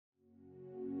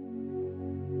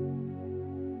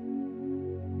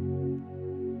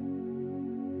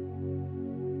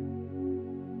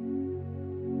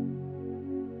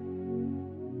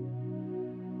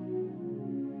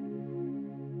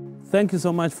Thank you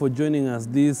so much for joining us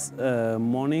this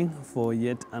morning for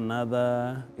yet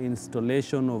another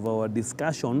installation of our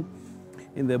discussion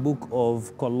in the book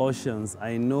of Colossians.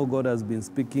 I know God has been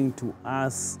speaking to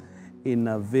us in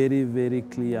a very, very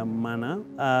clear manner.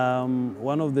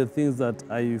 One of the things that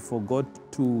I forgot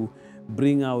to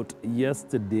bring out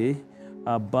yesterday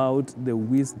about the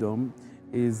wisdom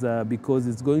is because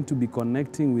it's going to be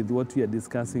connecting with what we are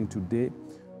discussing today.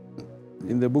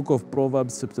 In the book of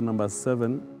Proverbs, chapter number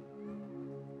 7,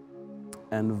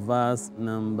 and verse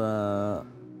number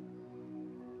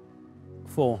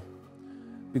 4.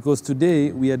 Because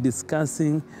today we are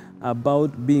discussing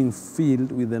about being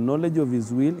filled with the knowledge of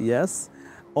His will, yes,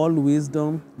 all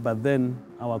wisdom, but then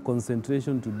our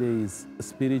concentration today is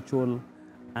spiritual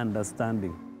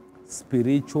understanding.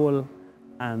 Spiritual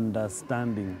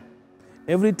understanding.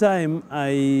 Every time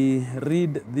I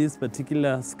read this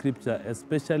particular scripture,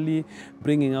 especially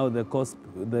bringing out the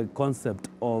concept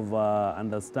of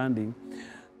understanding,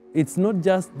 it's not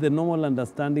just the normal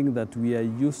understanding that we are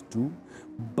used to,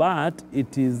 but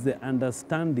it is the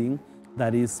understanding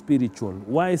that is spiritual.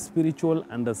 Why spiritual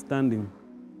understanding?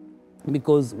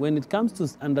 Because when it comes to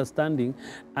understanding,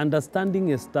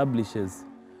 understanding establishes.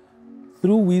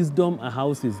 Through wisdom, a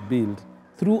house is built.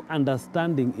 Through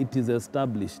understanding, it is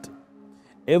established.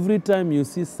 Every time you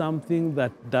see something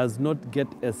that does not get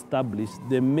established,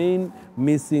 the main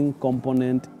missing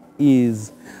component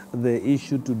is the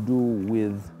issue to do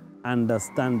with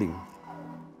understanding.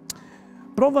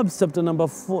 Proverbs chapter number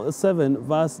 7,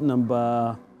 verse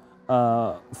number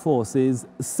 4 says,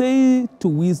 say to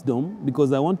wisdom,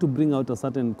 because I want to bring out a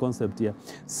certain concept here,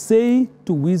 say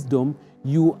to wisdom,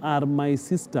 you are my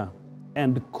sister,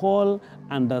 and call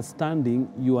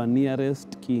understanding your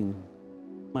nearest kin.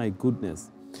 My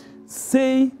goodness.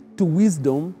 Say to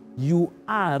wisdom, you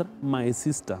are my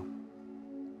sister.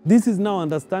 This is now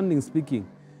understanding speaking.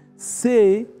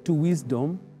 Say to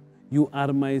wisdom, you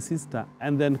are my sister,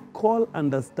 and then call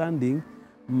understanding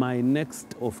my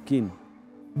next of kin.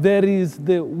 There is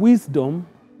the wisdom,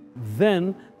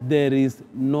 then there is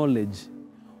knowledge.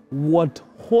 What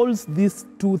holds these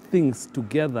two things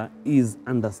together is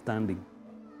understanding.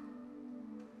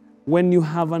 When you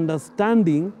have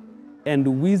understanding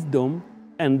and wisdom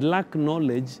and lack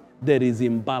knowledge, there is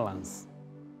imbalance.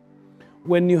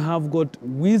 When you have got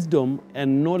wisdom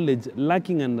and knowledge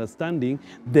lacking understanding,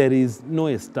 there is no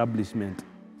establishment.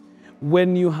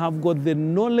 When you have got the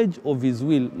knowledge of His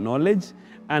will, knowledge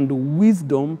and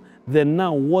wisdom, then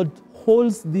now what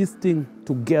holds this thing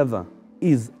together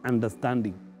is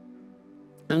understanding.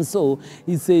 And so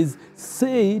he says,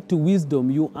 say to wisdom,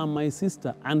 you are my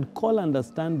sister, and call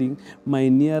understanding my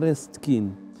nearest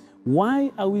kin.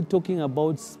 Why are we talking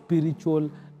about spiritual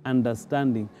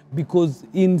understanding? Because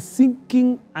in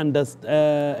seeking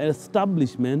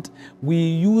establishment, we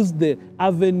use the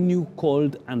avenue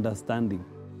called understanding.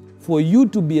 For you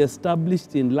to be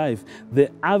established in life, the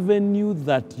avenue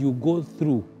that you go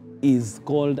through is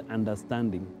called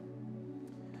understanding.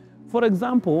 For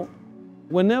example,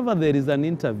 whenever there is an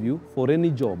interview for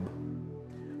any job,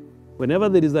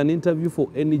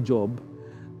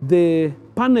 the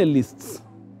panelists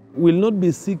will not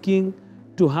be seeking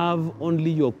to have only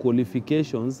your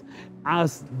qualifications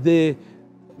as the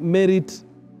merit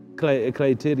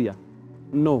criteria.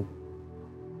 No.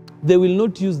 They will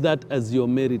not use that as your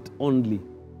merit only.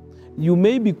 You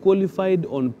may be qualified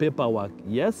on paperwork,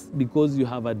 yes, because you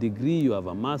have a degree, you have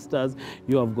a master's,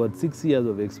 you have got 6 years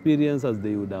of experience as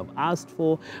they would have asked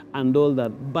for and all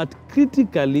that. But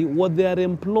critically, what they are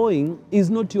employing is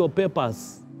not your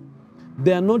papers.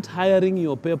 They are not hiring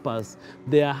your papers,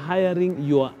 they are hiring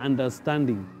your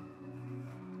understanding.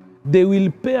 They will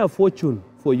pay a fortune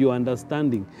for your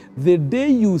understanding. The day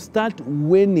you start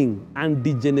waning and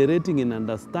degenerating in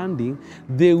understanding,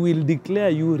 they will declare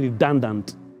you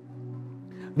redundant.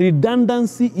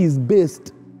 Redundancy is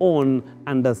based on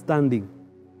understanding.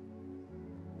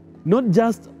 Not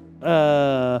just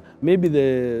maybe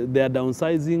they are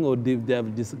downsizing, or they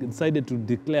have decided to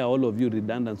declare all of you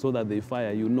redundant so that they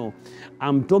fire you. No.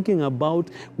 I'm talking about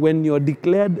when you're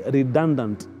declared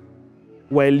redundant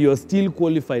while you're still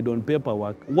qualified on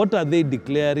paperwork. What are they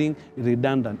declaring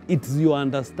redundant? It's your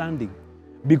understanding.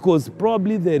 Because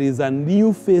probably there is a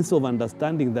new phase of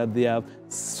understanding that they have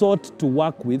sought to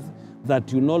work with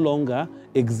that you no longer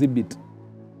exhibit.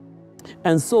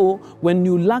 And so, when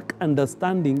you lack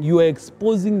understanding, you are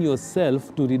exposing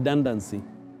yourself to redundancy.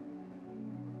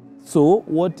 So,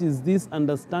 what is this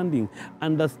understanding?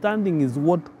 Understanding is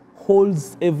what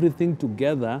holds everything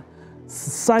together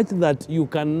such that you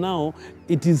can now,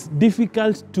 it is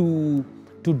difficult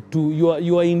you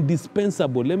are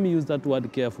indispensable. Let me use that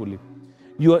word carefully.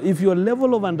 If your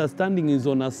level of understanding is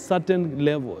on a certain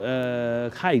level,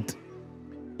 height,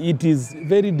 it is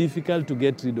very difficult to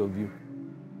get rid of you.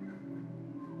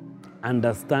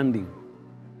 Understanding.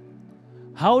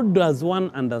 How does one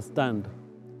understand?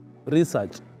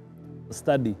 Research,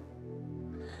 study.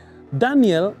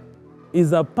 Daniel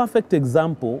is a perfect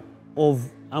example of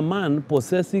a man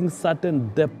possessing certain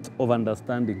depth of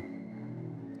understanding.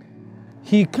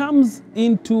 He comes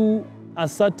into a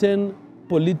certain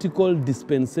political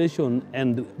dispensation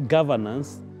and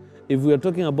governance. If we are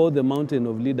talking about the mountain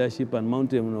of leadership and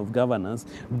mountain of governance,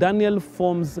 Daniel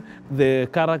forms the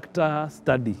character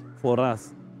study for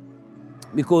us.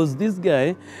 Because this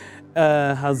guy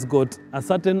has got a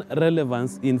certain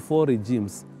relevance in 4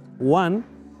 regimes. One,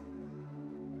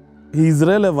 he is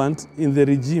relevant in the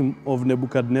regime of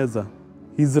Nebuchadnezzar.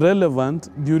 He is relevant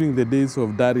during the days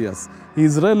of Darius. He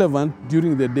is relevant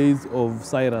during the days of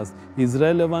Cyrus. He is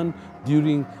relevant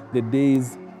during the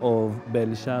days of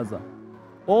Belshazzar.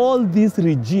 All these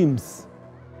regimes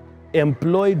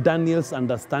employ Daniel's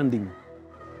understanding.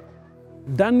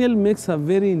 Daniel makes a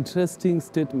very interesting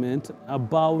statement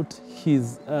about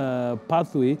his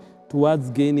pathway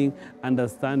towards gaining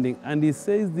understanding. And he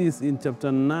says this in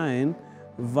chapter 9,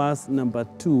 verse number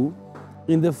 2.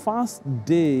 In the first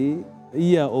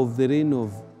year of the reign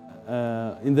of,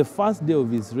 in the first day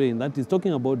of his reign, that is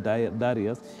talking about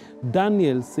Darius,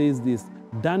 Daniel says this: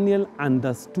 Daniel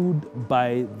understood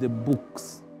by the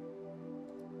books.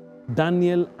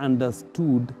 Daniel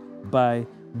understood by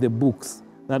the books.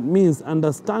 That means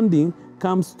understanding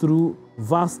comes through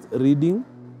vast reading,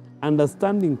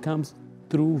 understanding comes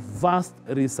through vast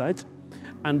research,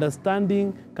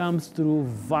 understanding comes through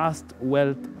vast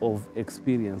wealth of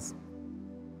experience.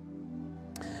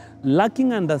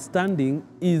 Lacking understanding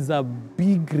is a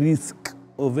big risk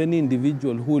of any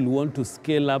individual who will want to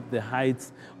scale up the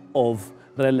heights of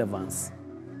relevance.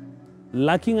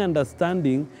 Lacking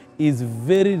understanding is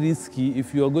very risky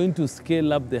if you are going to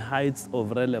scale up the heights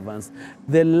of relevance.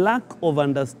 The lack of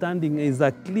understanding is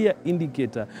a clear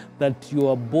indicator that you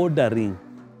are bordering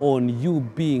on you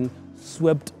being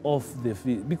swept off the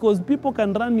field. Because people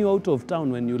can run you out of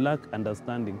town when you lack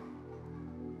understanding.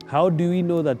 How do we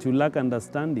know that you lack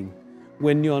understanding?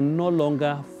 When you are no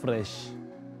longer fresh.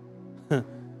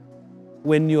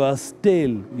 When you are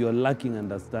stale, you are lacking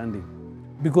understanding.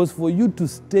 Because for you to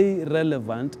stay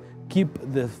relevant, keep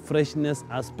the freshness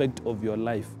aspect of your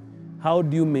life. How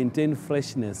do you maintain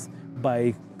freshness?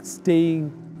 By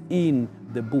staying in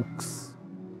the books.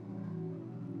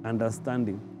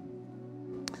 Understanding.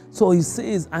 So he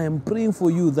says, I am praying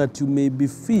for you that you may be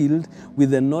filled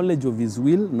with the knowledge of his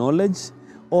will, knowledge,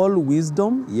 all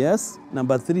wisdom, yes.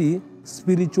 Number 3,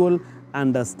 spiritual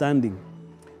understanding.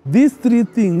 These 3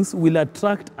 things will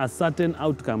attract a certain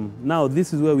outcome. Now,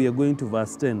 this is where we are going to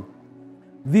verse 10.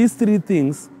 These 3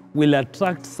 things will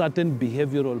attract certain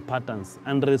behavioral patterns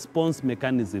and response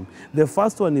mechanism. The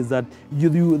first one is that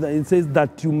it says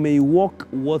that you may walk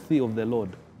worthy of the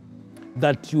Lord.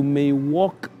 That you may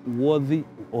walk worthy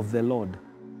of the Lord.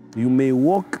 You may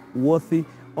walk worthy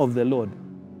of the Lord.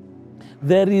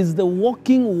 There is the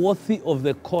walking worthy of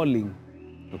the calling.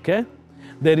 Okay?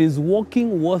 There is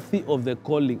walking worthy of the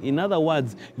calling. In other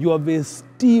words, you have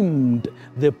esteemed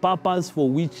the purpose for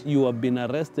which you have been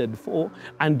arrested for,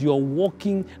 and you are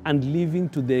walking and living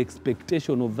to the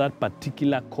expectation of that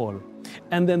particular call.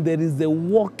 And then there is the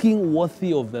walking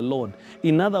worthy of the Lord.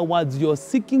 In other words, you're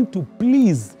seeking to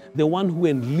please the one who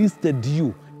enlisted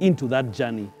you into that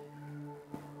journey.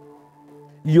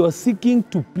 You're seeking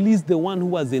to please the one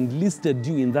who has enlisted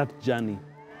you in that journey.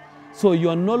 So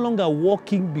you're no longer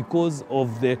walking because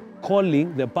of the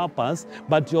calling, the purpose,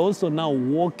 but you're also now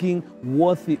walking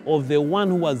worthy of the one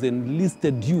who has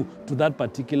enlisted you to that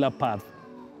particular path.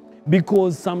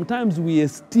 Because sometimes we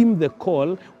esteem the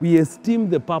call, we esteem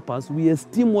the purpose, we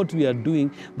esteem what we are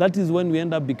doing. That is when we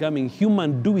end up becoming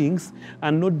human doings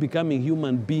and not becoming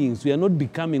human beings. We are not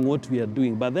becoming what we are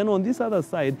doing. But then on this other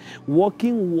side,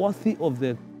 walking worthy of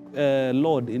the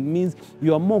Lord, it means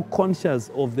you are more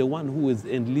conscious of the one who has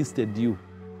enlisted you.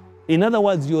 In other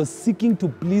words, you're seeking to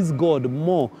please God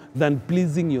more than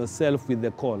pleasing yourself with the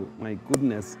call. My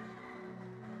goodness.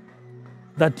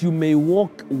 That you may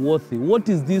walk worthy. What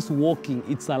is this walking?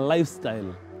 It's a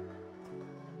lifestyle.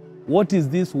 What is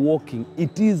this walking?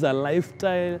 It is a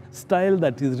lifestyle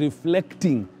that is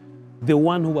reflecting the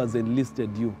one who has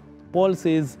enlisted you. Paul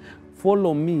says,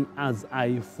 follow me as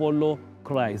I follow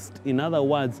Christ. In other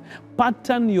words,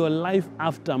 pattern your life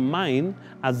after mine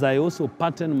as I also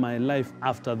pattern my life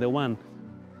after the one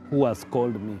who has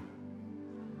called me.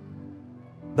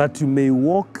 That you may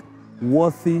walk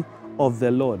worthy of the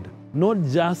Lord. Not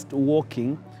just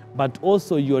walking, but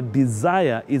also your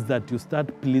desire is that you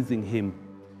start pleasing him.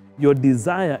 Your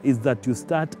desire is that you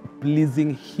start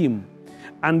pleasing him.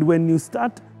 And when you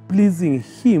start pleasing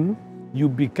him, you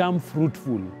become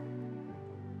fruitful.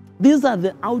 These are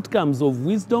the outcomes of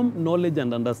wisdom, knowledge,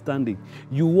 and understanding.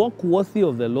 You walk worthy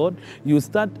of the Lord, you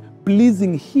start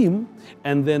pleasing him,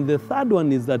 and then the third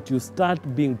one is that you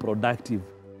start being productive.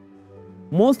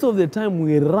 Most of the time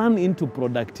we run into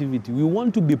productivity. We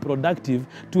want to be productive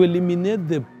to eliminate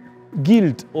the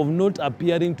guilt of not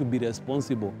appearing to be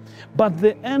responsible. But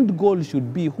the end goal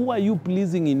should be, who are you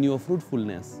pleasing in your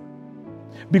fruitfulness?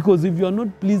 Because if you are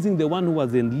not pleasing the one who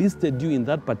has enlisted you in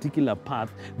that particular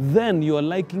path, then you are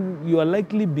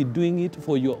likely be doing it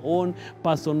for your own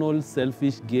personal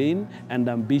selfish gain and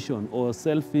ambition, or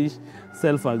selfish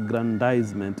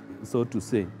self-aggrandizement, so to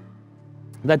say.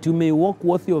 That you may walk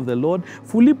worthy of the Lord,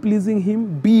 fully pleasing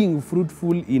him, being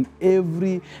fruitful in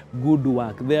every good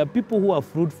work. There are people who are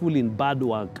fruitful in bad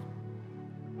work.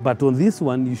 But on this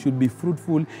one, you should be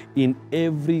fruitful in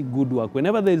every good work.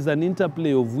 Whenever there is an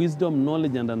interplay of wisdom,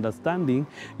 knowledge, and understanding,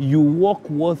 you walk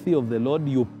worthy of the Lord,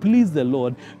 you please the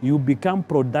Lord, you become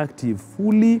productive,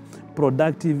 fully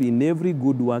productive in every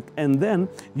good work, and then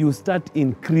you start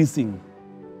increasing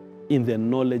in the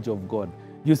knowledge of God.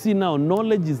 You see now,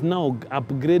 knowledge is now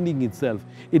upgrading itself.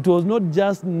 It was not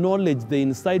just knowledge, the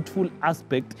insightful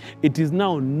aspect, it is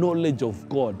now knowledge of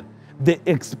God. The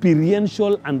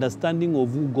experiential understanding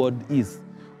of who God is.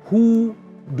 Who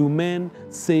do men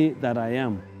say that I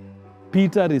am?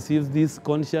 Peter receives this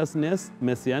consciousness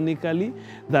messianically,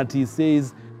 that he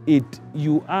says,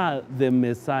 you are the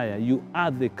Messiah, you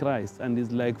are the Christ. And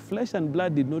it's like, flesh and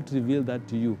blood did not reveal that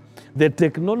to you. The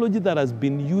technology that has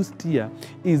been used here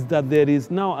is that there is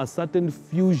now a certain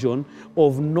fusion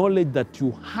of knowledge that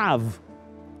you have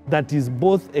that is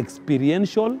both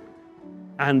experiential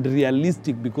and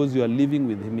realistic, because you are living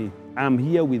with me. I'm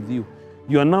here with you.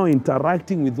 You are now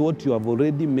interacting with what you have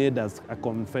already made as a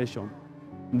confession.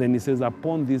 And then he says,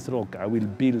 upon this rock, I will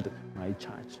build my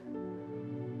church.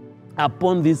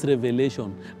 Upon this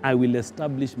revelation, I will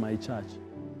establish my church.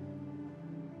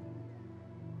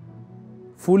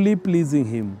 Fully pleasing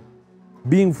him,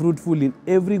 being fruitful in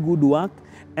every good work,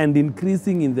 and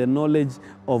increasing in the knowledge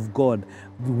of God.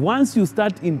 Once you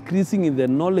start increasing in the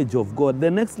knowledge of God, the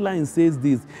next line says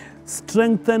this,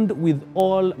 strengthened with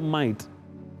all might.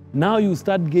 Now you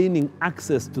start gaining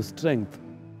access to strength.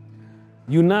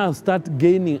 You now start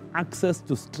gaining access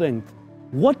to strength.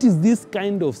 What is this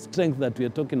kind of strength that we are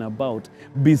talking about?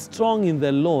 Be strong in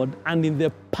the Lord and in the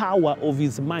power of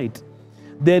his might.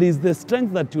 There is the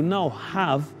strength that you now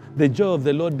have, the joy of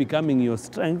the Lord becoming your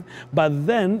strength, but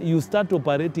then you start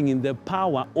operating in the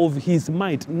power of his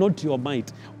might, not your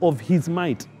might, of his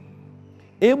might.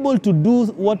 Able to do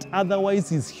what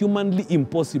otherwise is humanly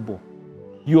impossible.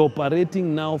 You're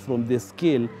operating now from the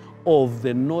scale of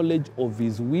the knowledge of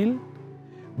his will,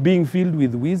 being filled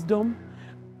with wisdom,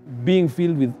 being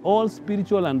filled with all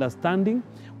spiritual understanding,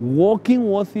 walking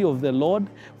worthy of the Lord,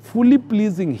 fully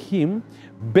pleasing him,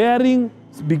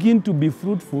 begin to be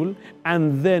fruitful,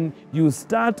 and then you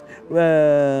start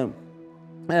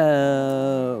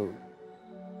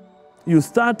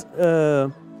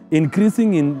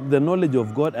increasing in the knowledge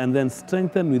of God, and then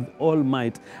strengthen with all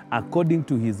might according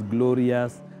to his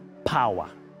glorious power.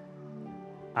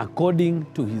 According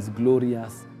to his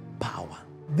glorious power.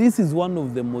 This is one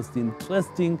of the most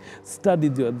interesting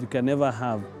studies that you can ever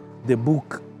have, the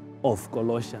book of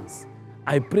Colossians.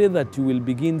 I pray that you will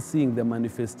begin seeing the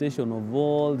manifestation of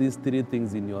all these three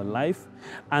things in your life,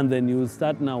 and then you will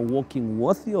start now walking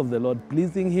worthy of the Lord,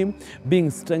 pleasing him, being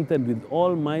strengthened with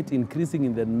all might, increasing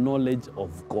in the knowledge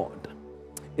of God.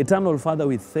 Eternal Father,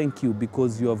 we thank you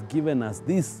because you have given us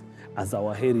this as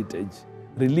our heritage.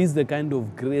 Release the kind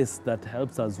of grace that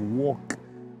helps us walk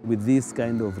with this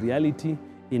kind of reality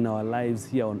in our lives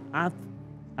here on earth,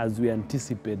 as we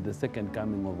anticipate the second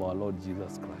coming of our Lord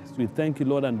Jesus Christ. We thank you,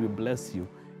 Lord, and we bless you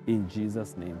in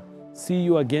Jesus' name. See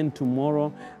you again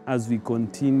tomorrow as we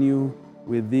continue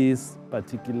with this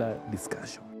particular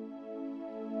discussion.